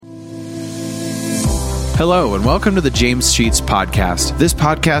Hello, and welcome to the James Sheets Podcast. This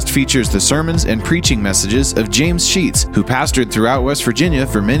podcast features the sermons and preaching messages of James Sheets, who pastored throughout West Virginia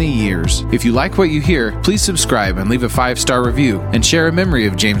for many years. If you like what you hear, please subscribe and leave a 5-star review, and share a memory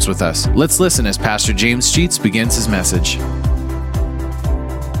of James with us. Let's listen as Pastor James Sheets begins his message.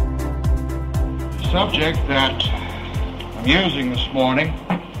 The subject that I'm using this morning,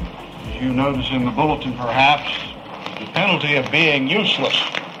 as you notice in the bulletin perhaps, the penalty of being useless.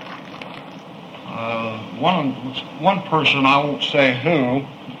 One person, I won't say who,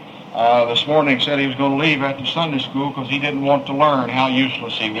 this morning said he was going to leave after Sunday school because he didn't want to learn how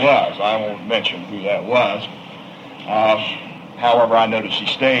useless he was. I won't mention who that was. However, I noticed he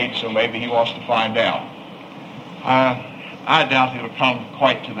stayed, so maybe he wants to find out. I doubt he'll come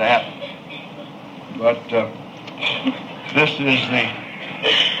quite to that. But this is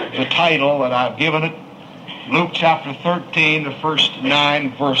the title that I've given it. Luke chapter 13, the first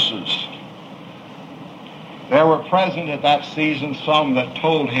 9 verses. There were present at that season some that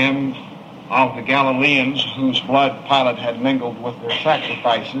told him of the Galileans whose blood Pilate had mingled with their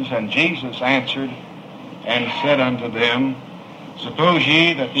sacrifices. And Jesus answered and said unto them, Suppose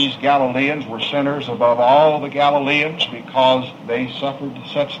ye that these Galileans were sinners above all the Galileans because they suffered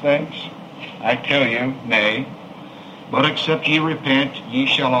such things? I tell you, nay. But except ye repent, ye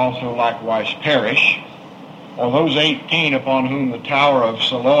shall also likewise perish. Or those 18 upon whom the tower of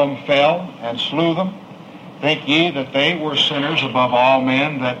Siloam fell and slew them, think ye that they were sinners above all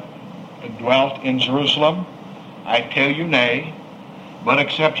men that dwelt in Jerusalem? I tell you, nay. But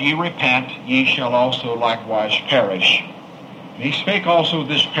except ye repent, ye shall also likewise perish. And he spake also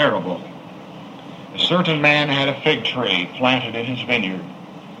this parable. A certain man had a fig tree planted in his vineyard.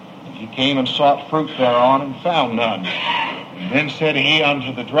 And he came and sought fruit thereon, and found none. And then said he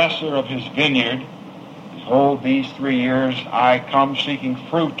unto the dresser of his vineyard, Behold, these 3 years I come seeking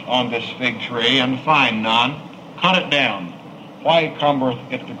fruit on this fig tree, and find none. Cut it down. Why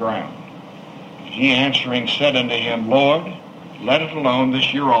cumbereth it the ground? He answering said unto him, Lord, let it alone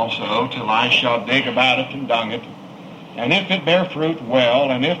this year also, till I shall dig about it and dung it. And if it bear fruit, well,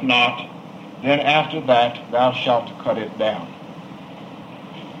 and if not, then after that thou shalt cut it down.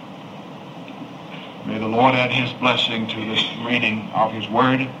 May the Lord add his blessing to this reading of his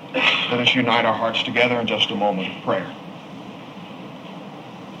word. Let us unite our hearts together in just a moment of prayer.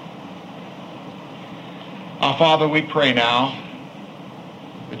 Our Father, we pray now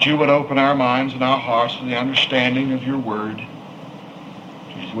that you would open our minds and our hearts to the understanding of your word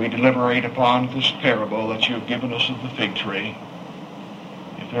as we deliberate upon this parable that you have given us of the fig tree.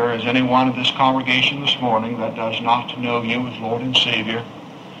 If there is anyone in this congregation this morning that does not know you as Lord and Savior,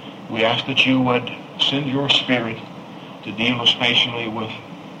 we ask that you would send your Spirit to deal especially with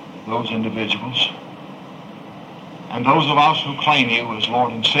those individuals. And those of us who claim you as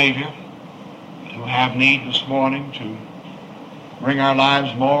Lord and Savior, who have need this morning to bring our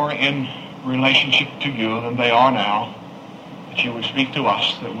lives more in relationship to you than they are now, that you would speak to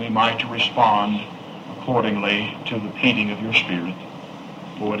us that we might respond accordingly to the pleading of your Spirit.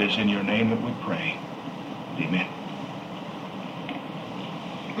 For it is in your name that we pray. Amen.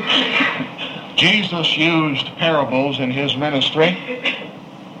 Jesus used parables in his ministry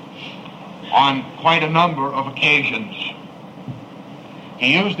on quite a number of occasions.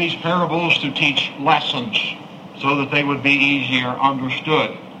 He used these parables to teach lessons so that they would be easier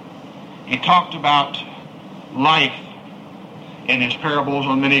understood. He talked about life in his parables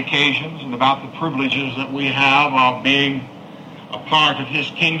on many occasions and about the privileges that we have of being a part of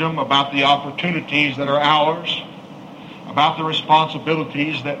his kingdom, about the opportunities that are ours, about the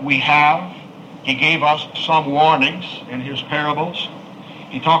responsibilities that we have. He gave us some warnings in his parables.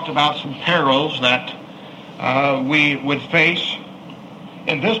 He talked about some perils that we would face.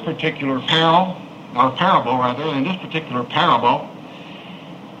 In this particular parable,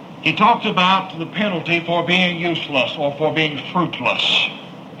 he talked about the penalty for being useless or for being fruitless.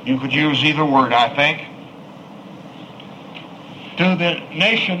 You could use either word, I think. To the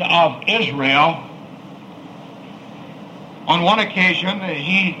nation of Israel, on one occasion,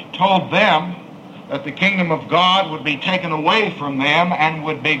 he told them that the kingdom of God would be taken away from them and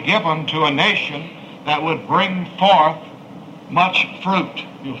would be given to a nation that would bring forth much fruit.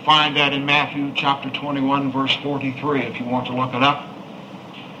 You'll find that in Matthew chapter 21, verse 43, if you want to look it up.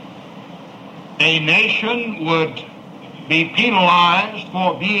 A nation would be penalized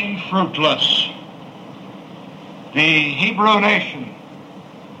for being fruitless. The Hebrew nation,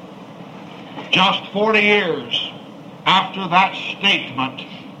 just 40 years after that statement,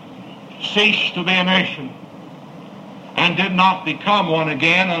 ceased to be a nation and did not become one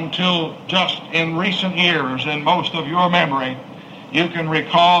again until just in recent years, in most of your memory, you can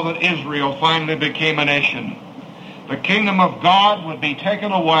recall that Israel finally became a nation. The kingdom of God would be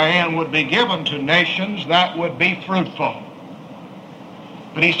taken away and would be given to nations that would be fruitful.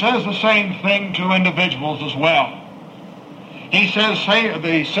 But he says the same thing to individuals as well. He says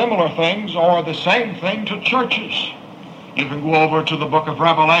the similar things or the same thing to churches. You can go over to the book of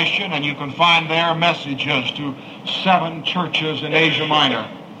Revelation and you can find there messages to 7 churches in Asia Minor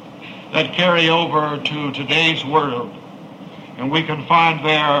that carry over to today's world. And we can find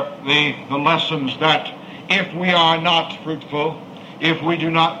there the lessons that if we are not fruitful, if we do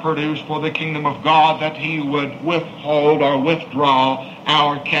not produce for the kingdom of God, that he would withhold or withdraw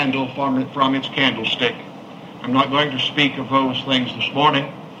our candle from its candlestick. I'm not going to speak of those things this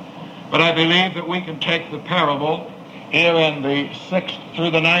morning, but I believe that we can take the parable here in the 6th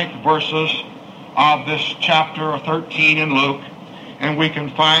through the 9th verses of this chapter 13 in Luke, and we can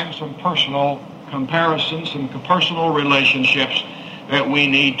find some personal comparisons, some personal relationships that we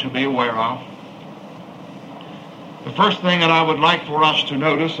need to be aware of. The first thing that I would like for us to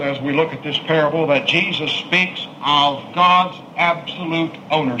notice as we look at this parable, that Jesus speaks of God's absolute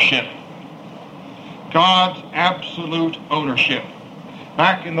ownership. God's absolute ownership.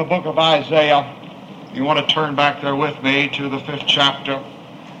 Back in the book of Isaiah, you want to turn back there with me to the 5th chapter,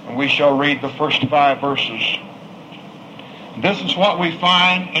 and we shall read the first 5 verses. This is what we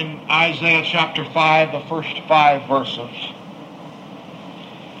find in Isaiah chapter 5, the first 5 verses.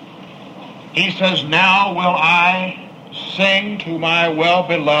 He says, "Now will I sing to my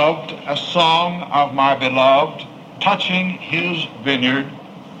well-beloved a song of my beloved, touching his vineyard.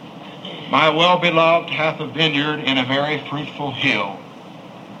 My well-beloved hath a vineyard in a very fruitful hill.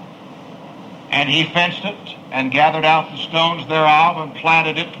 And he fenced it, and gathered out the stones thereof, and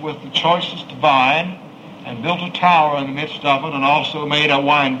planted it with the choicest vine, and built a tower in the midst of it, and also made a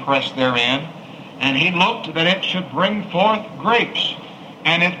winepress therein. And he looked that it should bring forth grapes,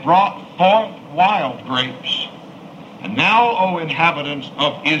 and it brought forth wild grapes. And now, O inhabitants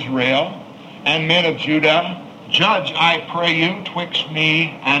of Israel, and men of Judah, judge, I pray you, twixt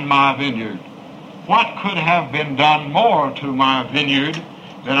me and my vineyard. What could have been done more to my vineyard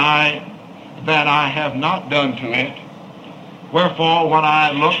than I have not done to it? Wherefore, when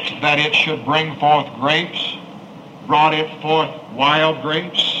I looked that it should bring forth grapes, brought it forth wild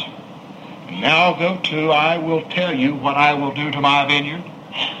grapes. And now go to, I will tell you what I will do to my vineyard.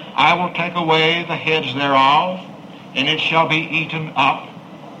 I will take away the heads thereof, and it shall be eaten up,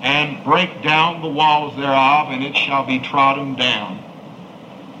 and break down the walls thereof, and it shall be trodden down."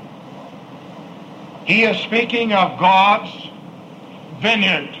 He is speaking of God's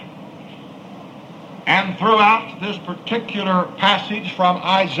vineyard. And throughout this particular passage from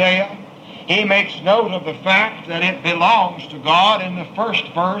Isaiah, he makes note of the fact that it belongs to God. In the first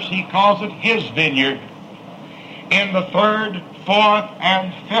verse, he calls it his vineyard. In the 3rd, 4th,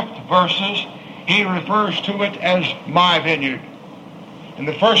 and 5th verses, he refers to it as my vineyard. And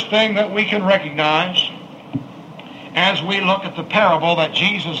the first thing that we can recognize as we look at the parable that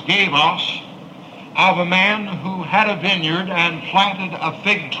Jesus gave us of a man who had a vineyard and planted a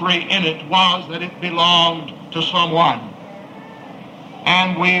fig tree in it was that it belonged to someone.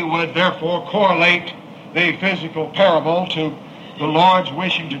 And we would therefore correlate the physical parable to the Lord's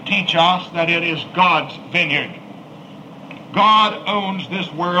wishing to teach us that it is God's vineyard. God owns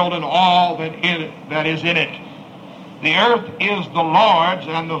this world and all that is in it. The earth is the Lord's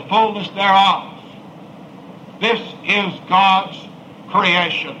and the fullness thereof. This is God's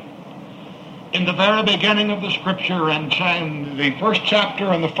creation. In the very beginning of the Scripture, in the first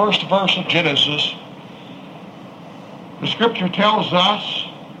chapter and the first verse of Genesis, the Scripture tells us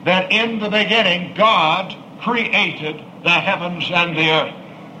that in the beginning God created the heavens and the earth.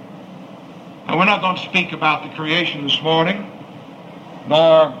 And we're not going to speak about the creation this morning,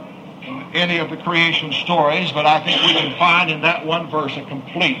 nor any of the creation stories, but I think we can find in that one verse a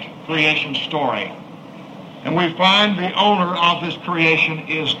complete creation story. And we find the owner of this creation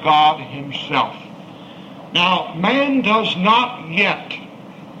is God himself. Now, man does not yet,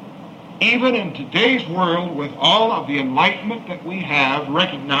 even in today's world, with all of the enlightenment that we have,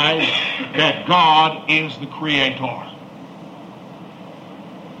 recognize that God is the creator.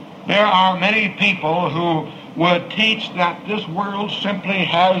 There are many people who would teach that this world simply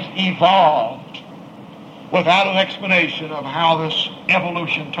has evolved without an explanation of how this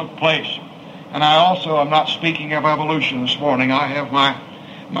evolution took place. And I also am not speaking of evolution this morning. I have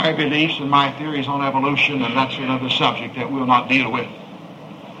my beliefs and my theories on evolution, and that's another subject that we'll not deal with.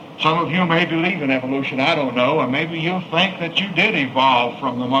 Some of you may believe in evolution, I don't know, and maybe you think that you did evolve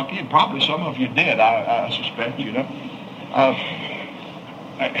from the monkey, and probably some of you did, I suspect, you know.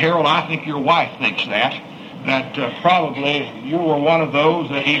 Harold, I think your wife thinks that, that probably you were one of those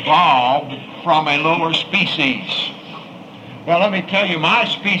that evolved from a lower species. Well, let me tell you, my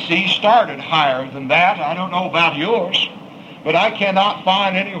species started higher than that. I don't know about yours, but I cannot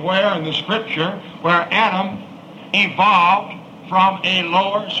find anywhere in the Scripture where Adam evolved from a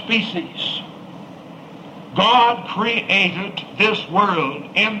lower species. God created this world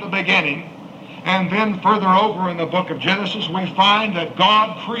in the beginning, and then further over in the book of Genesis we find that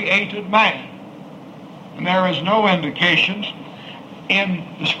God created man. And there is no indication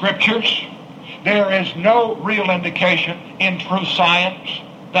in the Scriptures, there is no real indication in true science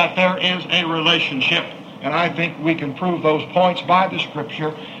that there is a relationship. And I think we can prove those points by the Scripture.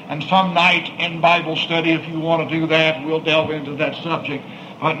 And some night in Bible study, if you want to do that, we'll delve into that subject,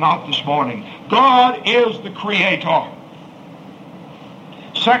 but not this morning. God is the Creator.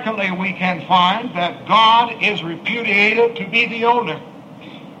 Secondly, we can find that God is repudiated to be the owner.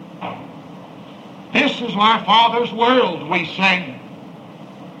 This is my Father's world, we sing.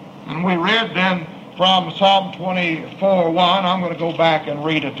 And we read then from Psalm 24:1. I'm going to go back and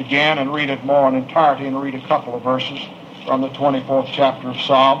read it again and read it more in entirety and read a couple of verses from the 24th chapter of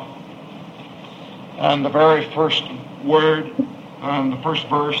Psalm. And the very first word, the first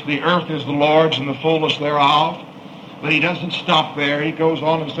verse, the earth is the Lord's and the fullness thereof. But he doesn't stop there. He goes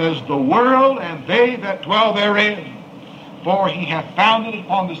on and says, the world and they that dwell therein. For he hath founded it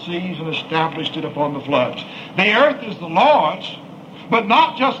upon the seas and established it upon the floods. The earth is the Lord's, but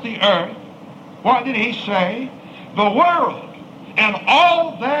not just the earth. What did he say? The world and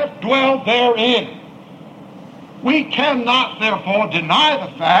all that dwell therein. We cannot, therefore, deny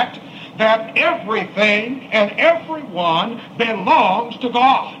the fact that everything and everyone belongs to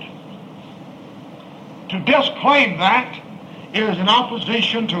God. To disclaim that is in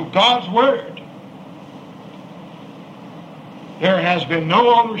opposition to God's Word. There has been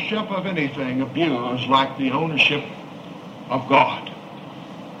no ownership of anything abused like the ownership of God.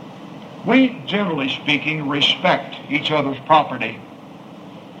 We, generally speaking, respect each other's property,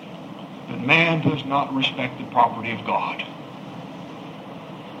 but man does not respect the property of God.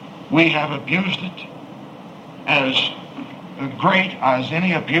 We have abused it as great as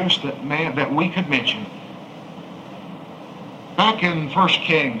any abuse that we could mention. Back in 1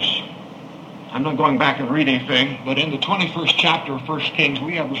 Kings, I'm not going back and read anything, but in the 21st chapter of 1 Kings,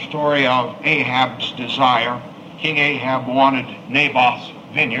 we have the story of Ahab's desire. King Ahab wanted Naboth's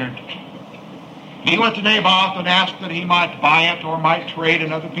vineyard. He went to Naboth and asked that he might buy it or might trade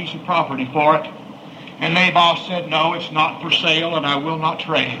another piece of property for it. And Naboth said, no, it's not for sale and I will not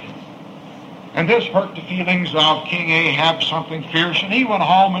trade. And this hurt the feelings of King Ahab something fierce, and he went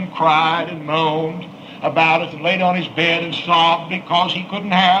home and cried and moaned about it and laid on his bed and sobbed because he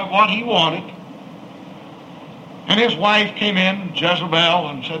couldn't have what he wanted. And his wife came in, Jezebel,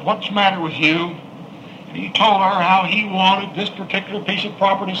 and said, what's the matter with you? And he told her how he wanted this particular piece of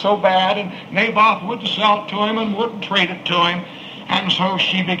property so bad, and Naboth wouldn't sell it to him and wouldn't trade it to him. And so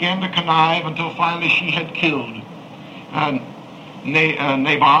she began to connive until finally she had killed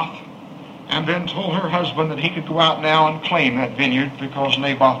Naboth, and then told her husband that he could go out now and claim that vineyard because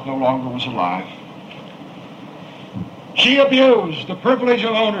Naboth no longer was alive. She abused the privilege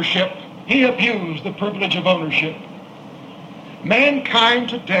of ownership. He abused the privilege of ownership. Mankind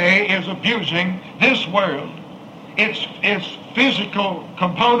today is abusing this world, its physical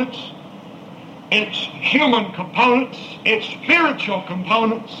components, its human components, its spiritual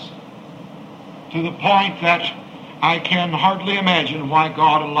components, to the point that I can hardly imagine why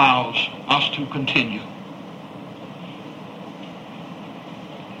God allows us to continue.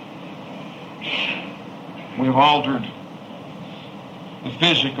 We've altered the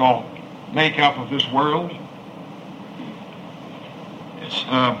physical makeup of this world.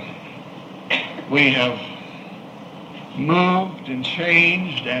 We have moved and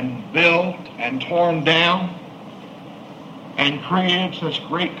changed and built and torn down and created such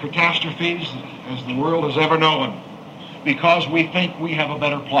great catastrophes as the world has ever known because we think we have a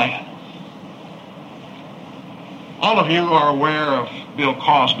better plan. All of you are aware of Bill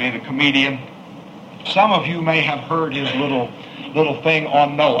Cosby, the comedian. Some of you may have heard his little thing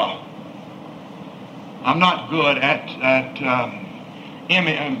on Noah. I'm not good at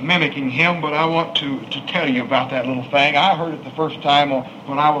mimicking him, but I want to tell you about that little thing. I heard it the first time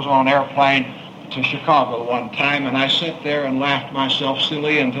when I was on an airplane to Chicago one time, and I sat there and laughed myself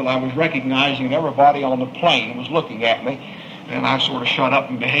silly until I was recognizing that everybody on the plane was looking at me, and I sort of shut up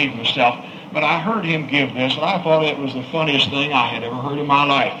and behaved myself. But I heard him give this, and I thought it was the funniest thing I had ever heard in my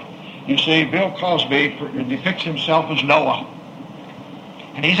life. You see, Bill Cosby depicts himself as Noah,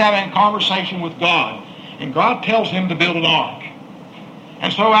 and he's having a conversation with God, and God tells him to build an ark.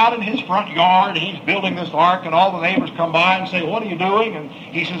 And so out in his front yard, he's building this ark, and all the neighbors come by and say, "What are you doing?" And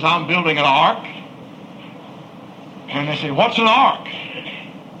he says, "I'm building an ark." And they say, "What's an ark?"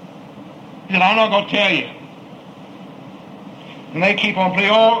 He said, "I'm not going to tell you." And they keep on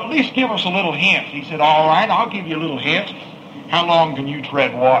pleading, "Oh, at least give us a little hint." He said, "All right, I'll give you a little hint. How long can you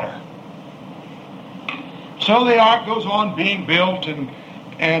tread water?" So the ark goes on being built,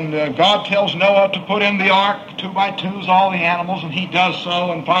 and God tells Noah to put in the ark 2 by 2s, all the animals, and he does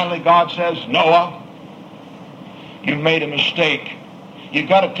so. And finally God says, "Noah, you've made a mistake. You've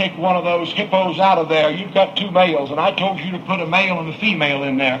got to take one of those hippos out of there. You've got 2 males, and I told you to put a male and a female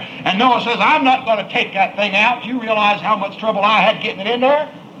in there." And Noah says, "I'm not going to take that thing out. You realize how much trouble I had getting it in there?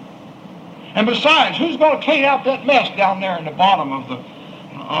 And besides, who's going to clean out that mess down there in the bottom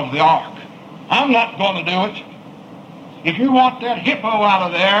of the ark? I'm not going to do it. If you want that hippo out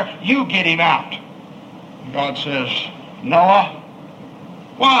of there, you get him out." And God says, "Noah,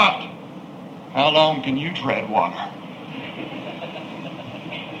 what? How long can you tread water?"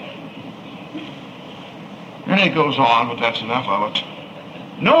 And it goes on, but that's enough of it.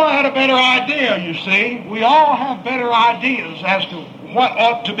 Noah had a better idea, you see. We all have better ideas as to what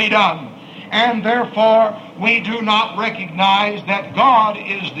ought to be done. And therefore, we do not recognize that God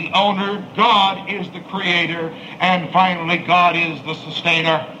is the owner, God is the creator, and finally, God is the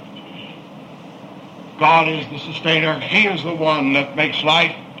sustainer. God is the sustainer. He is the one that makes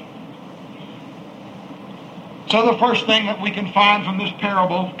life. So the first thing that we can find from this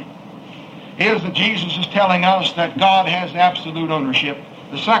parable is that Jesus is telling us that God has absolute ownership.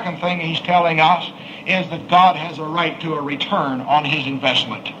 The second thing he's telling us is that God has a right to a return on his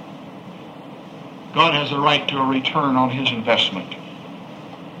investment. God has a right to a return on his investment.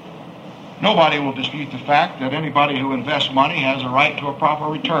 Nobody will dispute the fact that anybody who invests money has a right to a proper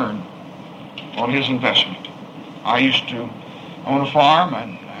return on his investment. I used to own a farm,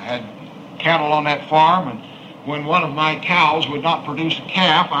 and I had cattle on that farm, and when one of my cows would not produce a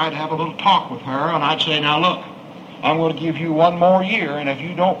calf, I'd have a little talk with her, and I'd say, "Now look, I'm going to give you 1 more year, and if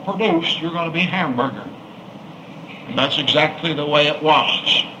you don't produce, you're going to be hamburger." And that's exactly the way it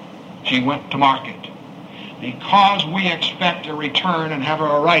was. She went to market. Because we expect a return and have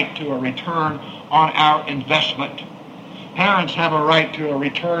a right to a return on our investment. Parents have a right to a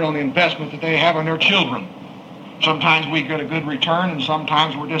return on the investment that they have in their children. Sometimes we get a good return and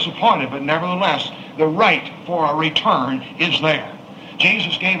sometimes we're disappointed, but nevertheless, the right for a return is there.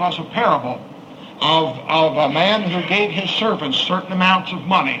 Jesus gave us a parable of a man who gave his servants certain amounts of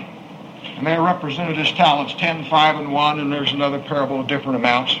money. And they represented his talents, 10, 5, and 1, and there's another parable of different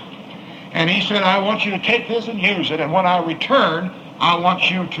amounts. And he said, "I want you to take this and use it, and when I return, I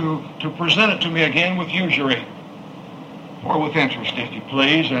want you to present it to me again with usury, or with interest, if you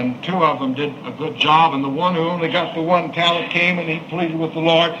please." And 2 of them did a good job, and the one who only got the 1 talent came and he pleaded with the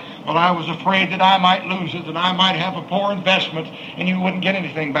Lord, "Well, I was afraid that I might lose it, and I might have a poor investment, and you wouldn't get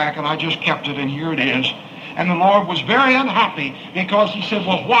anything back, and I just kept it, and here it is." And the Lord was very unhappy because he said,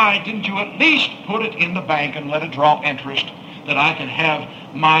 "Well, why didn't you at least put it in the bank and let it draw interest, that I can have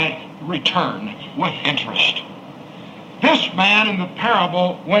my return with interest?" This man in the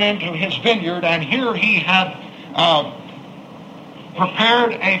parable went into his vineyard, and here he had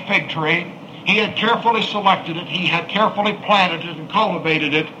prepared a fig tree. He had carefully selected it. He had carefully planted it and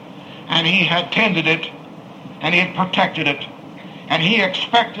cultivated it, and he had tended it, and he had protected it, and he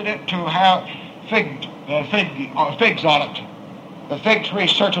expected it to have figs on it. The fig tree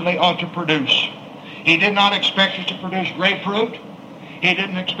certainly ought to produce. He did not expect it to produce grapefruit. He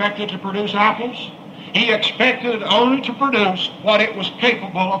didn't expect it to produce apples. He expected it only to produce what it was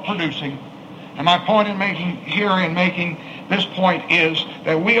capable of producing. And my point in making this point is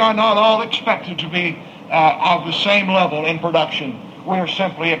that we are not all expected to be of the same level in production. We are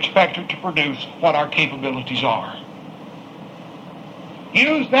simply expected to produce what our capabilities are.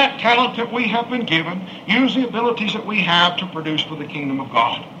 Use that talent that we have been given. Use the abilities that we have to produce for the kingdom of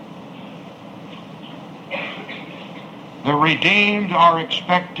God. The redeemed are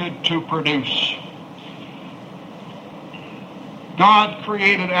expected to produce. God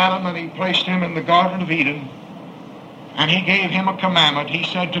created Adam and he placed him in the Garden of Eden, and he gave him a commandment. He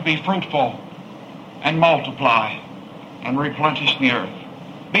said to be fruitful and multiply and replenish the earth.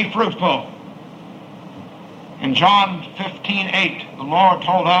 Be fruitful. In John 15:8, the Lord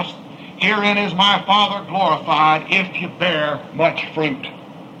told us, "Herein is my Father glorified, if you bear much fruit."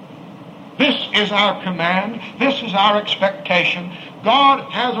 This is our command. This is our expectation. God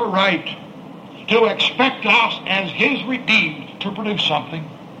has a right to expect us as his redeemed to produce something.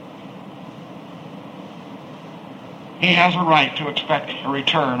 He has a right to expect a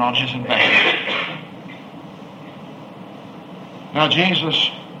return on his investment. Now Jesus,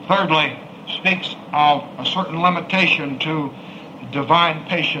 thirdly, speaks of a certain limitation to divine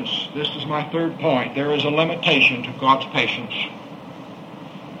patience. This is my third point. There is a limitation to God's patience.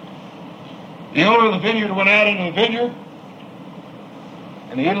 The owner of the vineyard went out into the vineyard,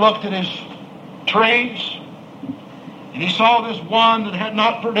 and he looked at his trees, and he saw this one that had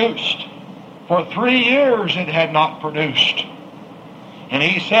not produced. For 3 years it had not produced. And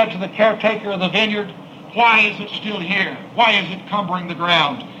he said to the caretaker of the vineyard, "Why is it still here? Why is it cumbering the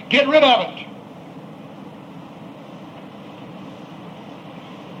ground? Get rid of it."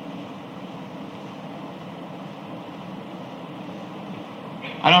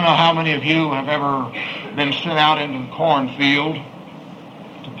 I don't know how many of you have ever been sent out into the cornfield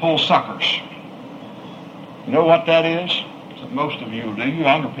to pull suckers. You know what that is? Most of you do. You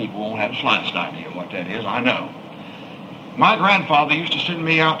younger people won't have the slightest idea what that is. I know. My grandfather used to send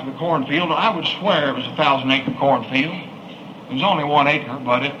me out to the cornfield, and I would swear it was a 1,000-acre cornfield. It was only 1 acre,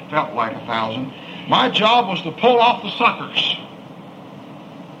 but it felt like 1,000. My job was to pull off the suckers.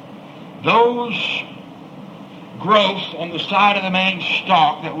 Those growths on the side of the main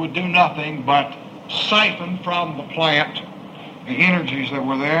stalk that would do nothing but siphon from the plant the energies that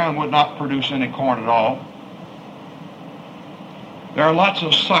were there and would not produce any corn at all. There are lots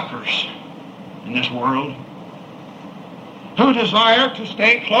of suckers in this world who desire to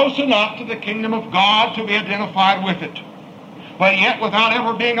stay close enough to the kingdom of God to be identified with it, but yet without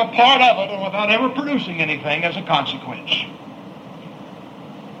ever being a part of it and without ever producing anything as a consequence.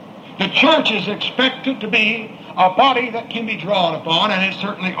 The church is expected to be a body that can be drawn upon, and it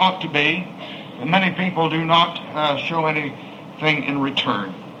certainly ought to be, but many people do not show anything in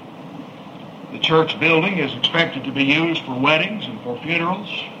return. The church building is expected to be used for weddings and for funerals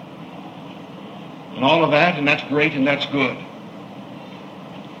and all of that, and that's great and that's good.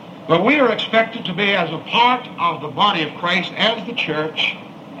 But we are expected to be, as a part of the body of Christ, as the church,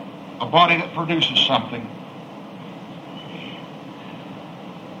 a body that produces something.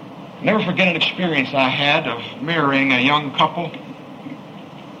 Never forget an experience I had of mirroring a young couple.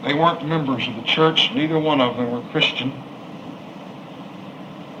 They weren't members of the church. Neither one of them were Christian.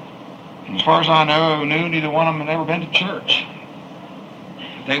 And as far as I knew neither one of them had ever been to church.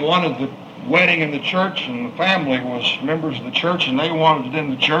 They wanted the wedding in the church, and the family was members of the church, and they wanted it in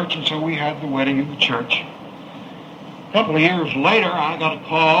the church, and so we had the wedding in the church. A couple of years later, I got a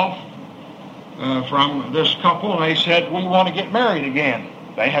call from this couple, and they said, "We want to get married again."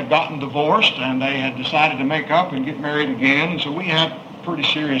 They had gotten divorced, and they had decided to make up and get married again, and so we had a pretty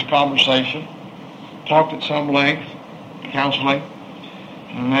serious conversation, talked at some length, counseling,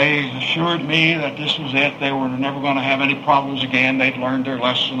 and they assured me that this was it. They were never going to have any problems again. They'd learned their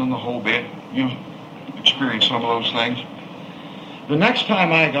lesson and the whole bit. You've experienced some of those things. The next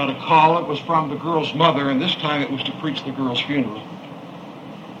time I got a call, it was from the girl's mother, and this time it was to preach the girl's funeral.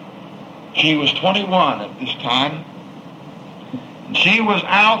 She was 21 at this time. She was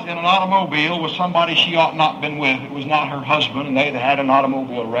out in an automobile with somebody she ought not have been with. It was not her husband, and they had an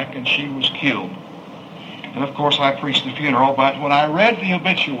automobile wreck, and she was killed. And of course I preached the funeral, but when I read the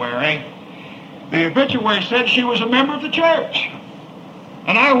obituary said she was a member of the church.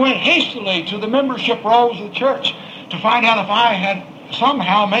 And I went hastily to the membership rolls of the church to find out if I had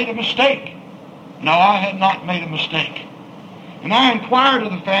somehow made a mistake. No, I had not made a mistake. And I inquired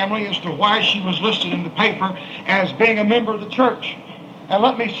of the family as to why she was listed in the paper as being a member of the church. And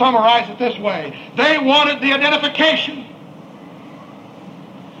let me summarize it this way. They wanted the identification.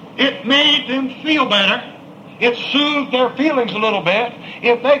 It made them feel better. It soothed their feelings a little bit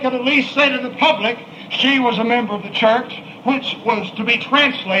if they could at least say to the public she was a member of the church, which was to be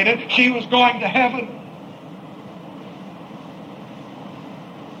translated, she was going to heaven.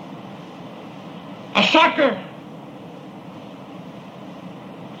 A sucker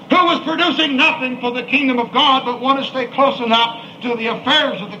who was producing nothing for the kingdom of God but wanted to stay close enough to the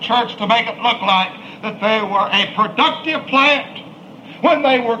affairs of the church to make it look like that they were a productive plant when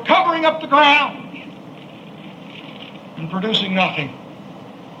they were covering up the ground and producing nothing.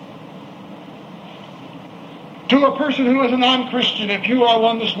 To a person who is a non-Christian, if you are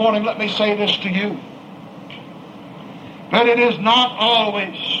one this morning, let me say this to you, that it is not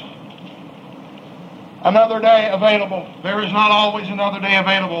always another day available. There is not always another day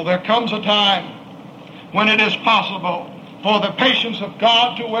available. There comes a time when it is possible for the patience of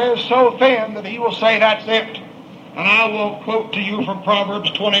God to wear so thin that he will say, "That's it." And I will quote to you from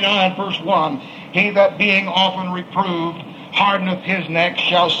Proverbs 29, verse 1. "He that being often reproved hardeneth his neck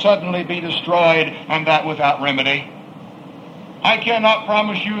shall suddenly be destroyed, and that without remedy." I cannot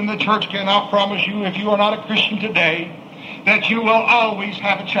promise you, and the church cannot promise you, if you are not a Christian today, that you will always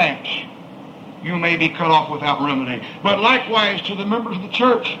have a chance. you may be cut off without remedy. But likewise to the members of the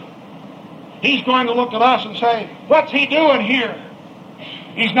church, he's going to look at us and say, what's he doing here?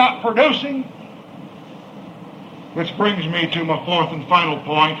 He's not producing. Which brings me to my fourth and final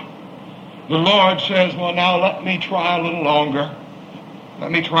point. The Lord says, well, now let me try a little longer.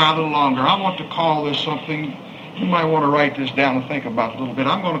 Let me try a little longer. I want to call this something, you might want to write this down and think about it a little bit.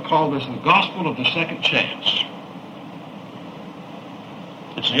 I'm going to call this the gospel of the second chance.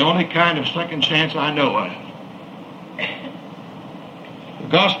 It's the only kind of second chance I know of. The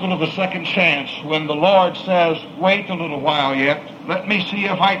gospel of the second chance, when the Lord says, wait a little while yet, let me see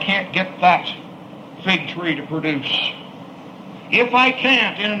if I can't get that fig tree to produce. If I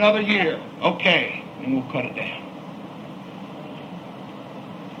can't in another year, okay, and we'll cut it down.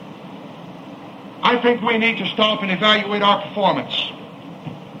 I think we need to stop and evaluate our performance.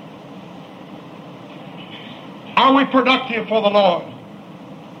 Are we productive for the Lord?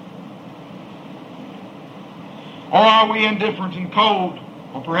 Or are we indifferent and cold,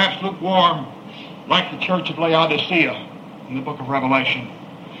 or perhaps lukewarm, like the church of Laodicea in the book of Revelation?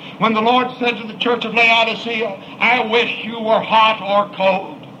 When the Lord said to the church of Laodicea, I wish you were hot or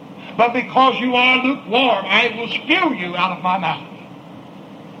cold, but because you are lukewarm, I will spew you out of my mouth.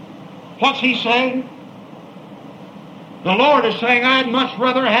 What's he saying? The Lord is saying, I'd much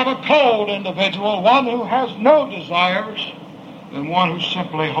rather have a cold individual, one who has no desires, than one who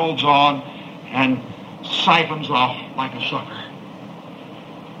simply holds on and siphons off like a sucker.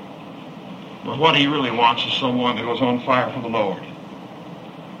 But what he really wants is someone who is on fire for the Lord.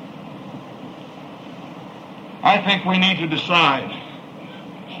 I think we need to decide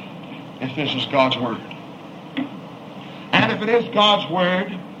if this is God's Word. And if it is God's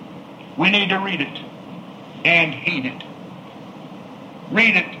Word, we need to read it and heed it.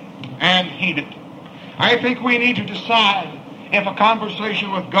 Read it and heed it. I think we need to decide if a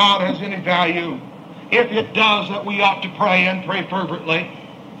conversation with God has any value. If it does, that we ought to pray and pray fervently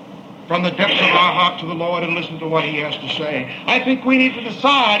from the depths of our heart to the Lord and listen to what he has to say. I think we need to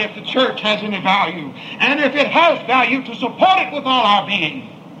decide if the church has any value, and if it has value, to support it with all our being.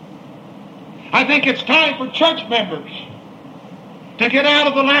 I think it's time for church members to get out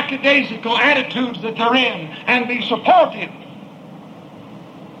of the lackadaisical attitudes that they're in and be supportive.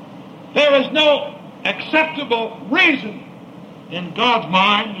 There is no acceptable reason in God's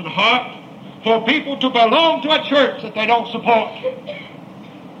mind and heart for people to belong to a church that they don't support.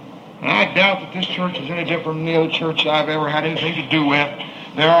 And I doubt that this church is any different than the other church I've ever had anything to do with.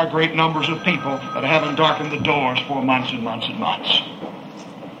 There are great numbers of people that haven't darkened the doors for months and months and months.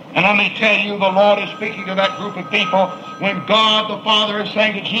 And let me tell you, the Lord is speaking to that group of people when God the Father is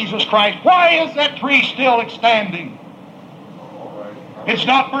saying to Jesus Christ, why is that tree still standing? It's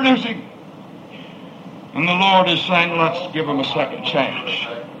not producing. And the Lord is saying, let's give them a second chance.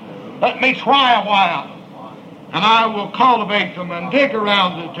 Let me try a while, and I will cultivate them and dig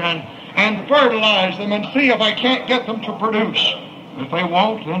around it and fertilize them and see if I can't get them to produce. If they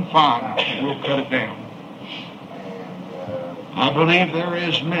won't, then fine, we'll cut it down. I believe there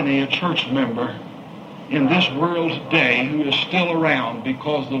is many a church member in this world's day who is still around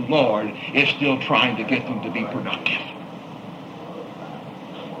because the Lord is still trying to get them to be productive.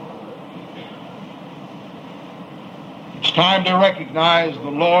 It's time to recognize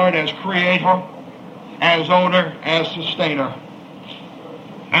the Lord as creator, as owner, as sustainer,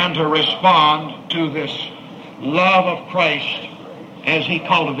 and to respond to this love of Christ as he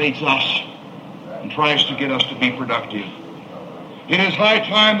cultivates us and tries to get us to be productive. It is high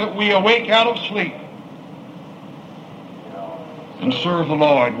time that we awake out of sleep and serve the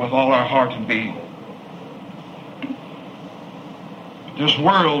Lord with all our heart and being. This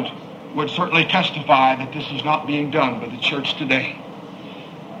world would certainly testify that this is not being done by the church today.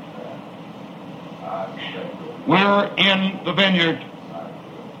 We're in the vineyard,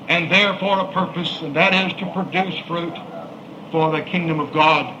 and there for a purpose, and that is to produce fruit for the kingdom of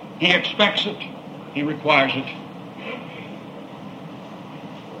God. He expects it. He requires it.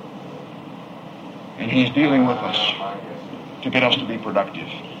 And he's dealing with us to get us to be productive.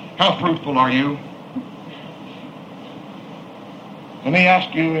 How fruitful are you? Let me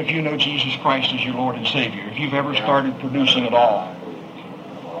ask you if you know Jesus Christ as your Lord and Savior, if you've ever started producing at all.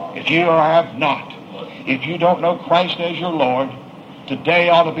 If you have not, if you don't know Christ as your Lord, today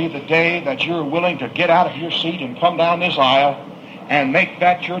ought to be the day that you're willing to get out of your seat and come down this aisle and make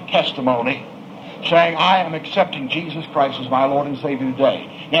that your testimony, saying, I am accepting Jesus Christ as my Lord and Savior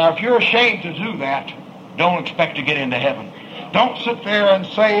today. Now, if you're ashamed to do that, don't expect to get into heaven. Don't sit there and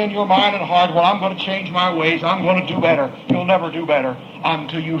say in your mind and heart, well, I'm going to change my ways. I'm going to do better. You'll never do better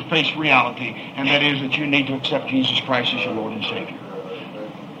until you face reality, and that is that you need to accept Jesus Christ as your Lord and Savior.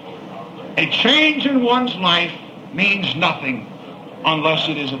 A change in one's life means nothing unless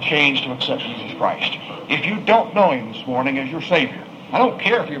it is a change to accept Jesus Christ. If you don't know Him this morning as your Savior, I don't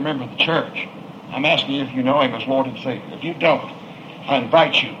care if you remember the church. I'm asking you if you know Him as Lord and Savior. If you don't, I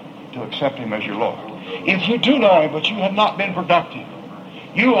invite you to accept Him as your Lord. If you do know Him, but you have not been productive,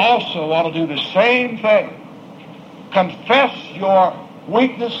 you also ought to do the same thing. Confess your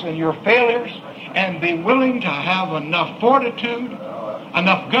weakness and your failures and be willing to have enough fortitude,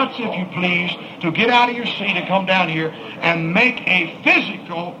 enough guts, if you please, to get out of your seat and come down here and make a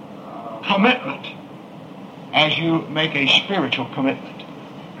physical commitment as you make a spiritual commitment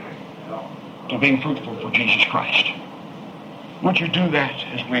to being fruitful for Jesus Christ. Would you do that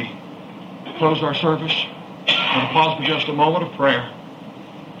as we close our service? We'll pause for just a moment of prayer,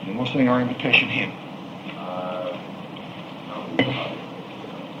 and we'll sing our invitation hymn.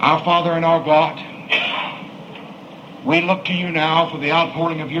 Our Father and our God, we look to you now for the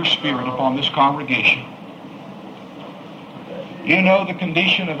outpouring of your Spirit upon this congregation. You know the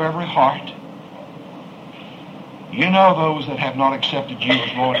condition of every heart. You know those that have not accepted you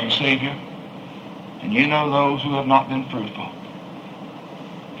as Lord and Savior. And you know those who have not been fruitful.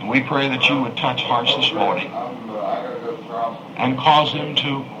 And we pray that you would touch hearts this morning and cause them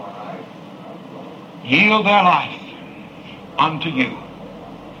to yield their life unto you.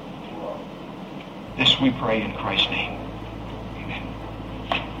 This we pray in Christ's name. Amen.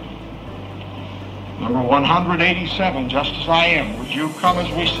 Number 187, Just As I Am. Would you come as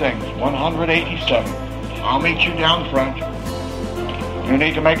we sing? 187. I'll meet you down front. You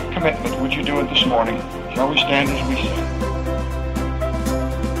need to make a commitment. Would you do it this morning? Shall we stand as we sing?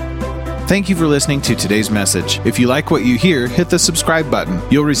 Thank you for listening to today's message. If you like what you hear, hit the subscribe button.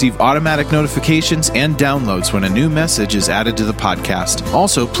 You'll receive automatic notifications and downloads when a new message is added to the podcast.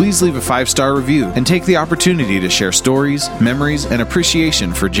 Also, please leave a 5-star review and take the opportunity to share stories, memories, and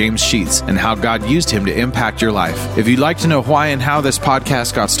appreciation for James Sheets and how God used him to impact your life. If you'd like to know why and how this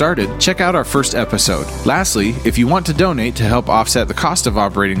podcast got started, check out our first episode. Lastly, if you want to donate to help offset the cost of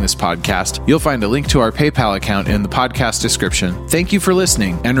operating this podcast, you'll find a link to our PayPal account in the podcast description. Thank you for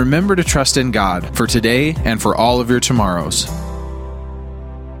listening, and remember to trust in God for today and for all of your tomorrows.